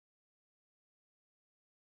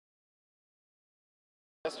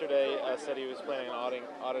Yesterday said he was planning on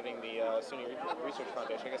auditing the SUNY Research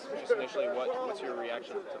Foundation. I guess just initially, what's your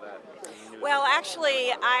reaction to that? Well,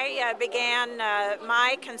 actually, I began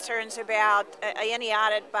my concerns about any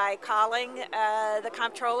audit by calling the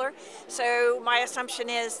comptroller. So my assumption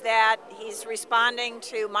is that he's responding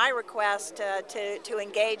to my request to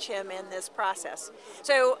engage him in this process.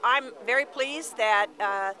 So I'm very pleased that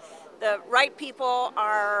the right people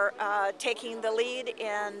are taking the lead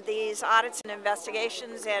in these audits and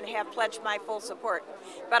investigations and have pledged my full support.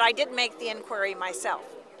 But I did make the inquiry myself.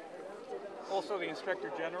 Also, the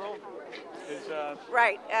Inspector General is...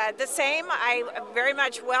 Right. The same. I very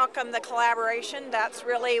much welcome the collaboration. That's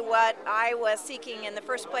really what I was seeking in the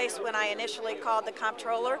first place when I initially called the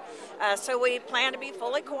comptroller. So we plan to be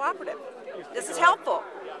fully cooperative. This is helpful.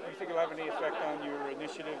 Do you think it'll have any effect on your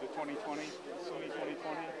initiative, the 2020, SUNY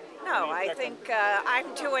 2020? No, I think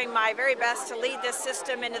I'm doing my very best to lead this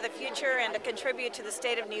system into the future and to contribute to the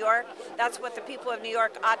state of New York. That's what the people of New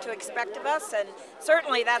York ought to expect of us, and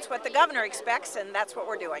certainly that's what the governor expects, and that's what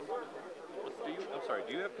we're doing.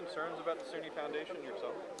 Do you have concerns about the SUNY Foundation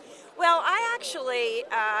yourself? Well, I actually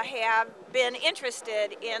have been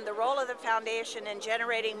interested in the role of the foundation in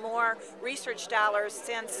generating more research dollars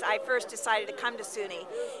since I first decided to come to SUNY.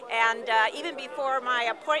 And even before my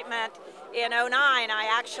appointment in '09, I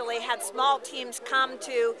actually had small teams come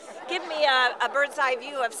to give me a bird's eye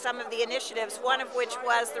view of some of the initiatives, one of which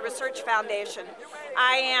was the Research Foundation.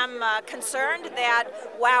 I am concerned that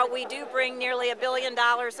while we do bring nearly $1 billion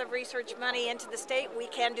of research money into the state, we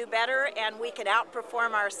can do better and we can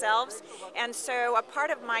outperform ourselves. And so a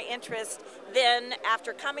part of my interest then,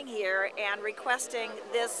 after coming here and requesting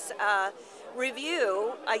this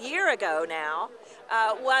review a year ago now,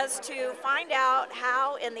 was to find out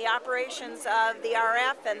how in the operations of the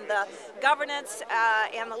RF and the governance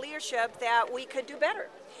and the leadership that we could do better.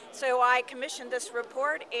 So I commissioned this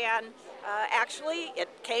report, and actually it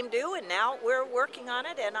came due, and now we're working on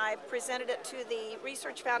it, and I presented it to the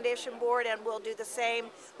Research Foundation Board, and we'll do the same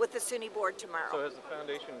with the SUNY Board tomorrow. So has the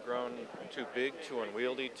foundation grown too big, too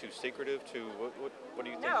unwieldy, too secretive, too what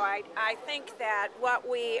do you think? No, I think that what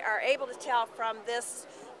we are able to tell from this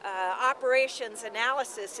operations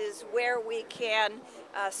analysis is where we can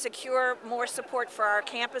secure more support for our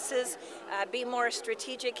campuses, be more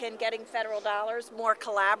strategic in getting federal dollars, more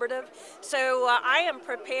collaborative. So I am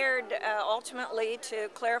prepared ultimately to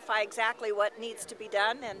clarify exactly what needs to be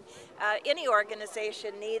done, and any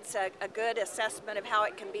organization needs a good assessment of how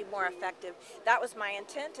it can be more effective. That was my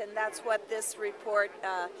intent, and that's what this report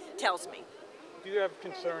tells me. Do you have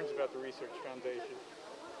concerns about the Research Foundation?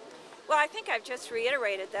 Well, I think I've just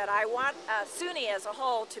reiterated that I want SUNY as a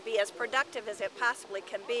whole to be as productive as it possibly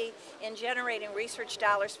can be in generating research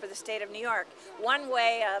dollars for the state of New York. One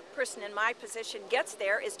way a person in my position gets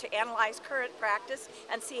there is to analyze current practice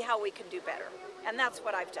and see how we can do better. And that's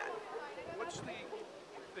what I've done. What's the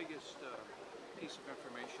biggest piece of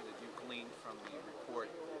information that you gleaned from the report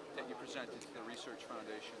that you presented to the Research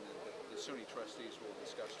Foundation and the SUNY trustees will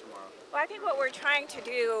discuss tomorrow? Well, I think what we're trying to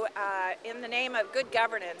do in the name of good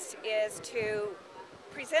governance is to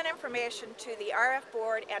present information to the RF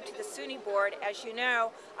board and to the SUNY board. As you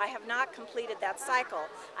know, I have not completed that cycle.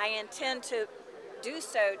 I intend to do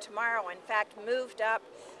so tomorrow. In fact, moved up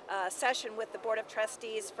a session with the Board of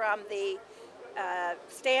Trustees from the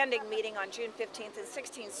standing meeting on June 15th and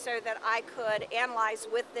 16th so that I could analyze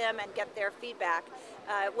with them and get their feedback.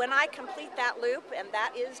 When I complete that loop, and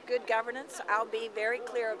that is good governance, I'll be very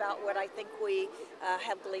clear about what I think we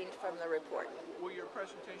have gleaned from the report. Will your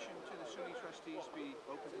presentation to the SUNY trustees be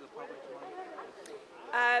open to the public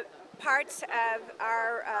tomorrow? Parts of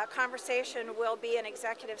our conversation will be an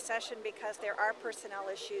executive session because there are personnel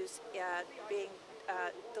issues being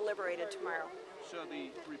deliberated tomorrow. So the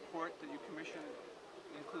report that you commissioned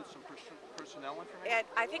includes some personnel information?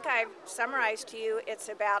 I think I've summarized to you, it's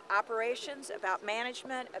about operations, about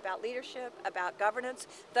management, about leadership, about governance.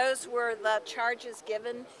 Those were the charges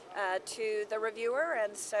given to the reviewer,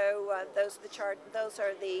 and so those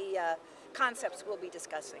are the concepts we'll be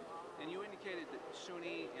discussing. And you indicated that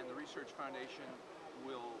SUNY and the Research Foundation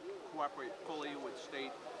will cooperate fully with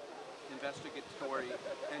state investigatory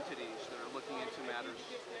entities that are looking into matters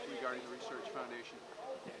regarding the Research Foundation.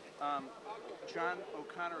 John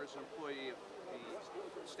O'Connor is an employee of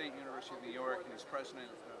the State University of New York, and he's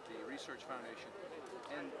president of the Research Foundation.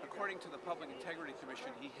 And according to the Public Integrity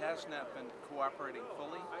Commission, he has not been cooperating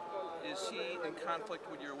fully. Is he in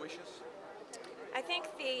conflict with your wishes? I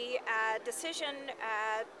think the decision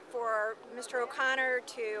for Mr. O'Connor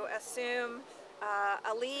to assume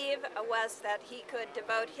a leave was that he could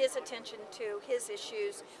devote his attention to his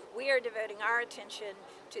issues. We are devoting our attention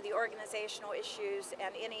to the organizational issues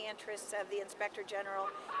and any interests of the Inspector General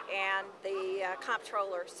and the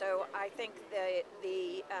Comptroller. So I think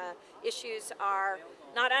the issues are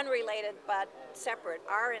not unrelated but separate.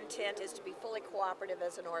 Our intent is to be fully cooperative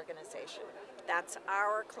as an organization. That's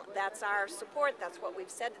our support. That's what we've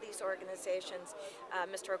said to these organizations.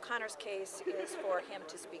 Mr. O'Connor's case is for him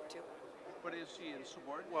to speak to. But is he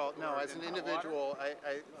insubordinate? Well, no, as an in hot individual,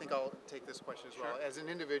 I think I'll take this question as well. Sure. As an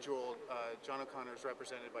individual, John O'Connor is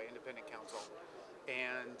represented by independent counsel,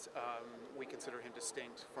 and we consider him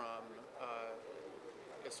distinct from,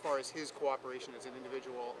 as far as his cooperation as an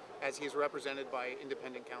individual, as he's represented by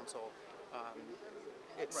independent counsel,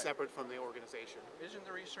 it's Right. separate from the organization. Isn't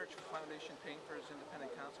the Research Foundation paying for his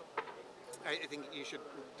independent counsel? I think you should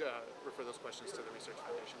refer those questions to the Research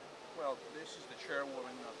Foundation. Well, this is the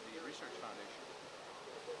chairwoman of the Research Foundation.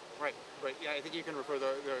 Right, right. Yeah, I think you can refer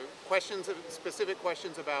the questions, specific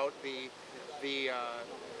questions about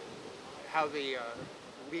how the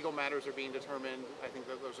legal matters are being determined. I think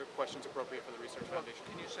that those are questions appropriate for the Research Well, Foundation.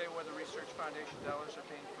 can you say whether Research Foundation dollars are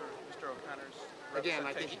paying for Mr. O'Connor's Again,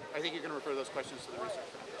 I representation? think you can refer those questions to the Research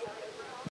Foundation.